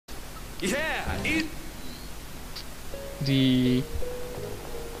Yeah, Die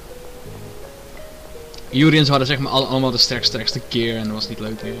Urians hadden zeg maar allemaal de sterkste keer en dat was niet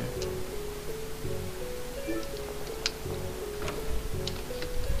leuk meer.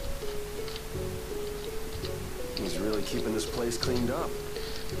 He's really keeping this place cleaned up.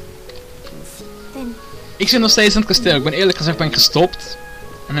 Ik zit nog steeds aan het kasteel. Ik ben eerlijk gezegd gestopt.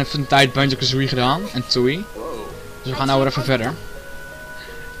 En heb een tijd Banjo-Kazooie gedaan. En Tooie. Dus we gaan nou weer even verder.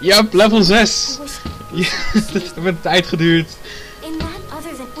 Yup, level 6! Ja, het heeft een tijd geduurd.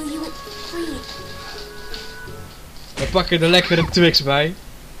 We pakken er lekker een Twix bij.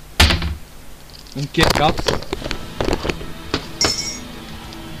 Een KitKat. Prepare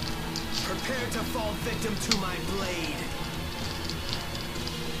to fall victim to my blade.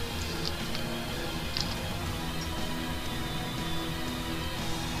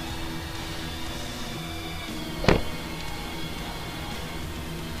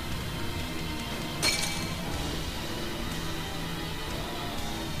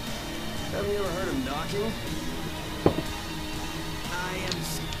 Have you ever heard of knocking? I am.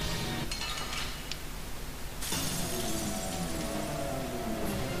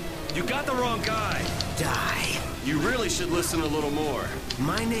 You got the wrong guy. Die. You really should listen a little more.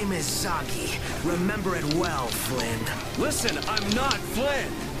 My name is Saki. Remember it well, Flynn. Listen, I'm not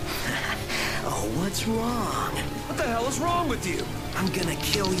Flynn. Oh, what's wrong? What the hell is wrong with you? I'm gonna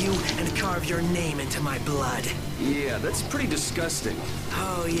kill you and carve your name into my blood. Yeah, that's pretty disgusting.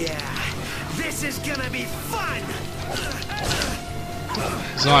 Oh yeah. This is gonna be fun!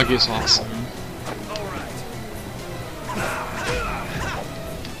 Zag is awesome. All right.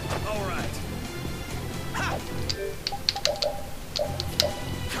 All right.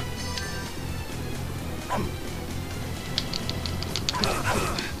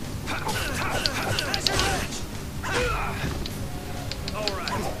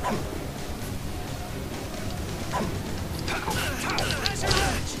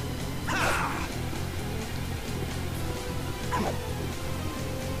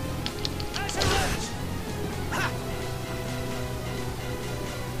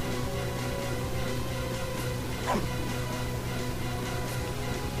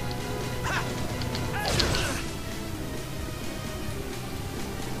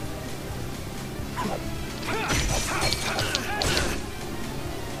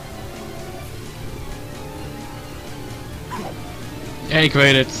 Ja, ik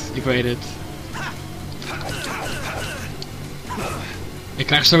weet het. Ik weet het. Ik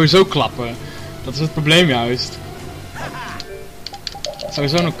krijg sowieso klappen. Dat is het probleem juist.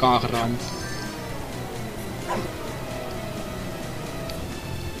 Sowieso in elkaar geramd.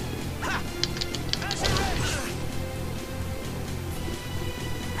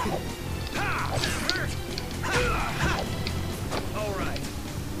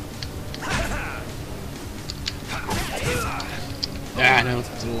 Ja, dat was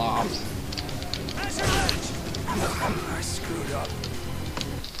te laat. I screwed up.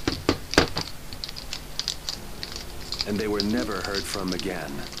 And they were never heard from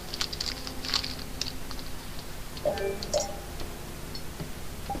again.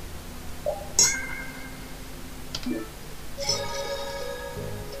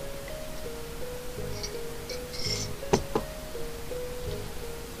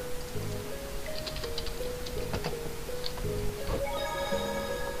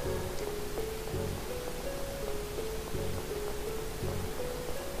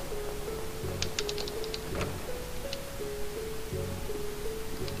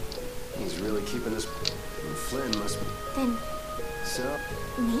 He's really keeping us. Flynn must be. Then So.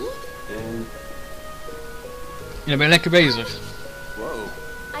 me? And. Ja, ben je lekker bezig. Whoa.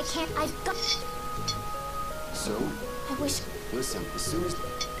 I can't. I've got. So. I wish. Listen, as soon as.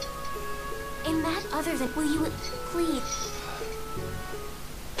 In that other than. Will you please?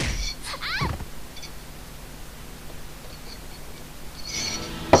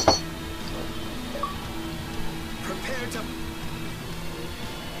 Prepare to.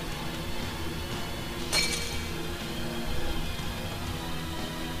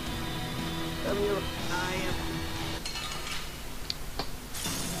 I am.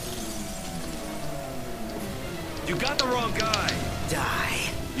 You got the wrong guy. Die.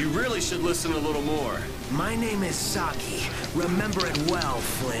 You really should listen a little more. My name is Saki. Remember it well,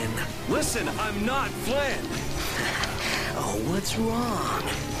 Flynn. Listen, I'm not Flynn. Oh, what's wrong?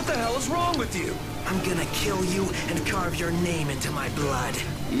 What the hell is wrong with you? I'm gonna kill you and carve your name into my blood.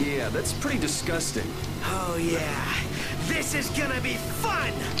 Yeah, that's pretty disgusting. Oh yeah. This is gonna be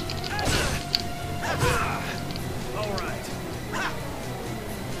fun! All right.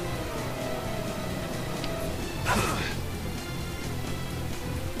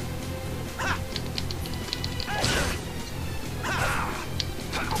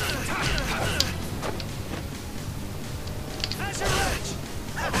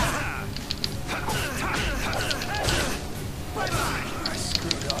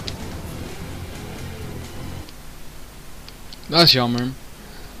 Dat is jammer.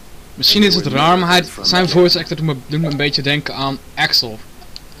 Misschien is het raar, maar zijn voice actor doet me een beetje denken aan Axel.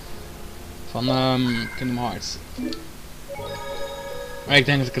 Van Kingdom Hearts. Maar ik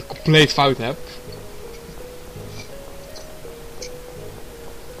denk dat ik het compleet fout heb.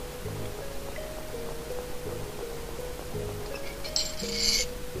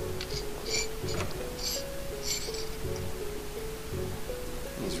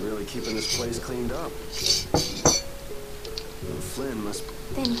 He's really keeping this place cleaned up. Flynn must...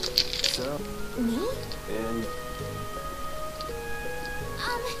 Then So... me? And...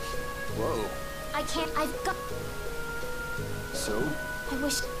 Whoa. I can't. I've got. So? I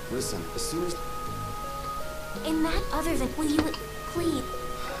wish. Listen, as soon as... In that other than. Will you please?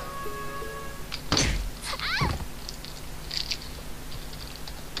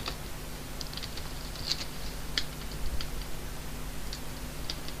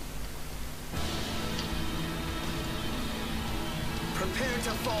 Prepare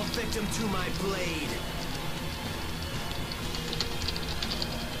to fall victim to my blade.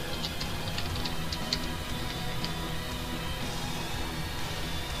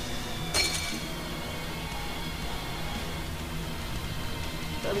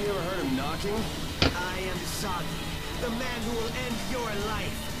 Have you ever heard him knocking? I am Sagi, the man who will end your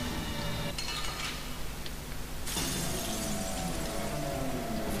life.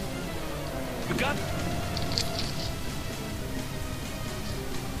 You got...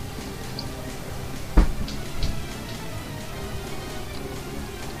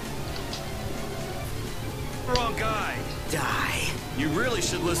 Wrong guy. Die. You really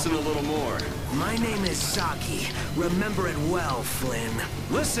should listen a little more. My name is Saki. Remember it well, Flynn.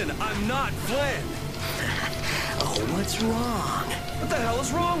 Listen, I'm not Flynn! Oh, what's wrong? What the hell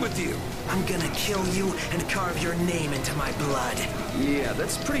is wrong with you? I'm gonna kill you and carve your name into my blood. Yeah,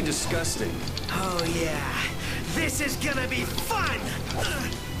 that's pretty disgusting. Oh, yeah. This is gonna be fun!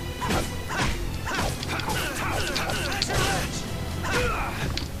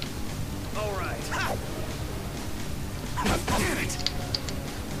 All right. Damn it!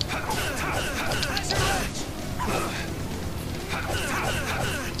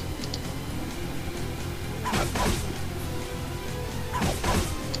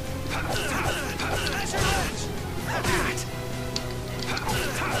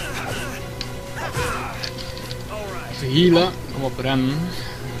 Even healen. Kom op, ren.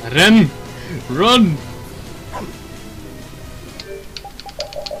 Ren! Run!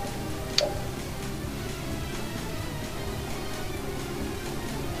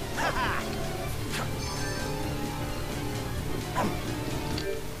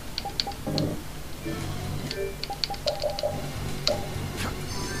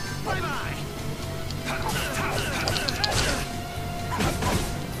 Bye-bye!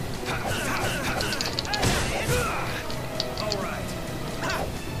 All right.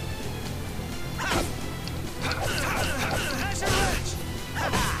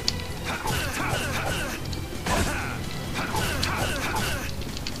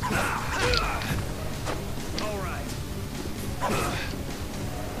 All right.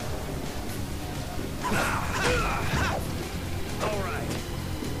 All right.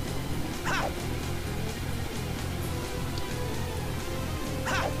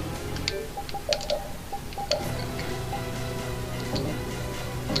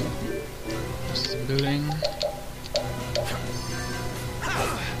 Dat is de bedoeling.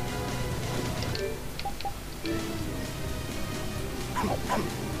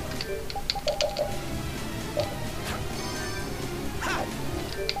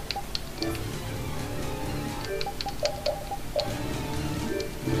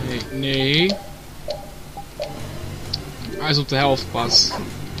 Nee, nee. Hij is op de helft pas.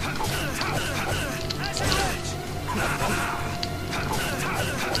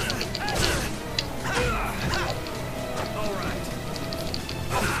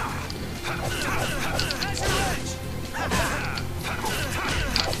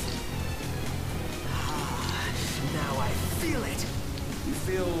 Now I feel it. You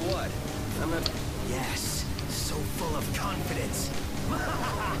feel what? I'm not... Yes, so full of confidence.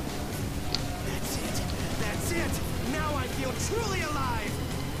 That's it. That's it. Now I feel truly alive.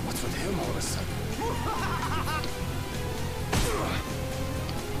 What's with him all of a sudden?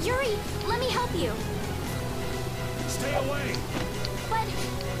 Yuri, let me help you. Stay away. But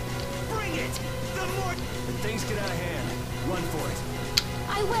Bring it. The more... When things get out of hand, run for it.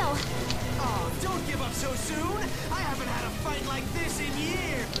 I will. Oh, don't give up so soon. I haven't had a fight like this in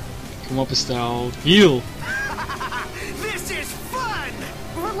years. Kom op, Estelle. Heal! This is fun.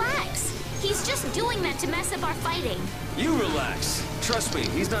 Relax. He He's just doing that to mess up our fighting. You relax. Trust me,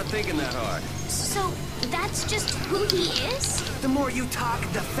 he's not thinking that hard. So, that's just who he is? The more you talk,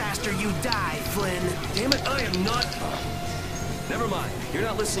 the faster you die, Flynn. Damn it, I am not... Never mind, you're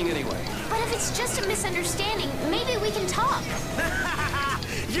not listening anyway. But if it's just a misunderstanding, maybe we can talk.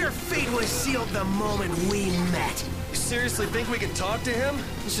 Your fate was sealed the moment we met. You seriously think we can talk to him?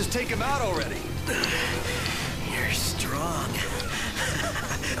 Let's just take him out already. You're strong.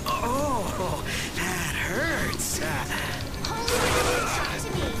 Oh, that hurts. Talk to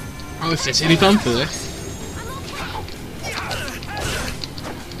me. Oh, het is steeds irritanter.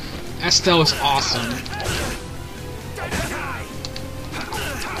 Estelle is awesome.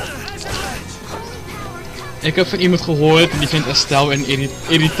 Ik heb van iemand gehoord en die vindt Estelle een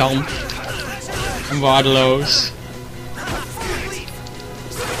irritant en waardeloos.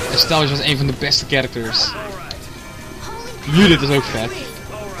 Estelle was een van de beste characters. Judith is ook vet.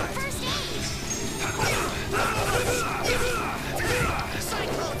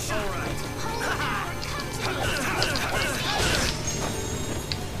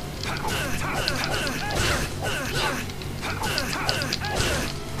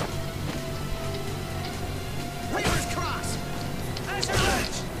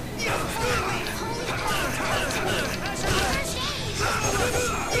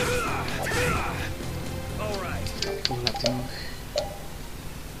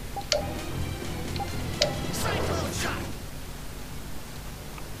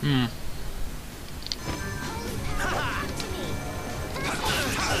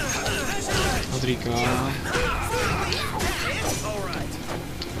 Rodrigo.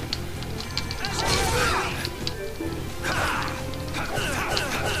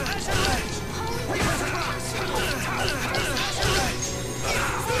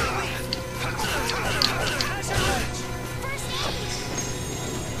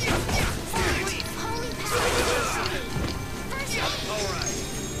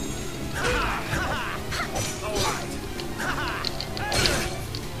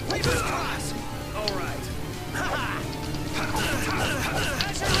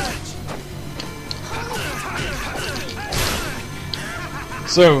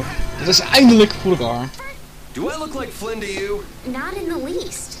 Zo, het is eindelijk voor elkaar. Do I look like Flynn to you? Not in the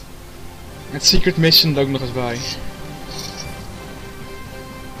least. Het secret mission er ook nog eens bij.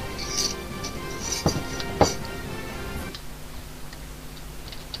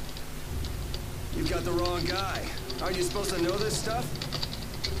 You've got the wrong guy. Aren't you supposed to know this stuff?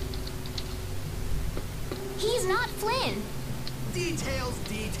 He's not Flynn. Details,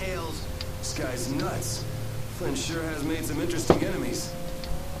 details. This guy's nuts. Flynn sure has made some interesting enemies.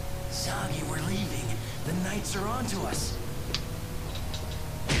 Soggy, we're leaving. The Knights are onto us.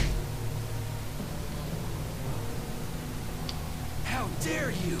 How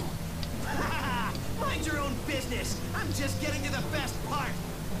dare you! Mind your own business. I'm just getting to the best part.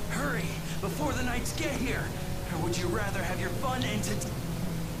 Hurry, before the Knights get here. Or would you rather have your fun end to...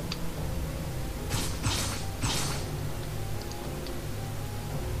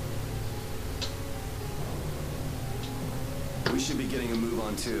 We should be getting a move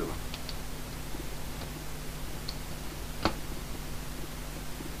on too.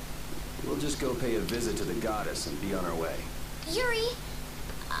 We'll just go pay a visit to the goddess and be on our way. Yuri!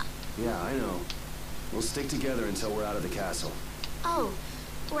 Yeah, I know. We'll stick together until we're out of the castle. Oh,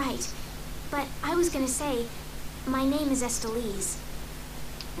 right. But I was gonna say, my name is Estelise.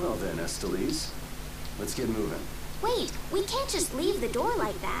 Well then, Estelise, let's get moving. Wait, we can't just leave the door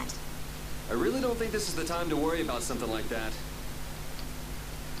like that. I really don't think this is the time to worry about something like that.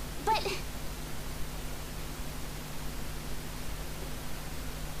 But...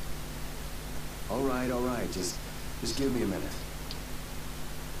 All right. Just give me a minute.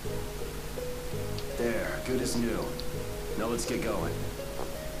 There, good as new. Now let's get going.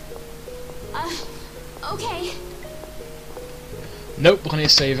 Okay. Nope, we gaan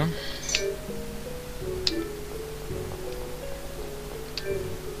eerst saven.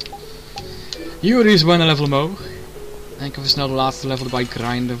 Yuri is bijna level omhoog. En ik even snel de laatste level erbij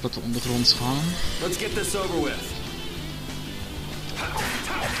grinden voordat we ondergronds gaan. Let's get this over with.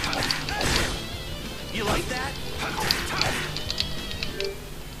 You like that?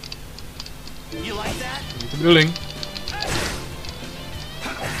 You like that? Niet de bedoeling.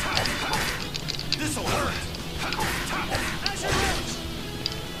 This'll hurt.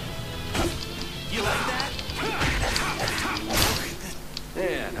 You like that?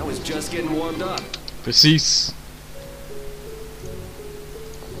 Man, I was just getting warmed up. Precies.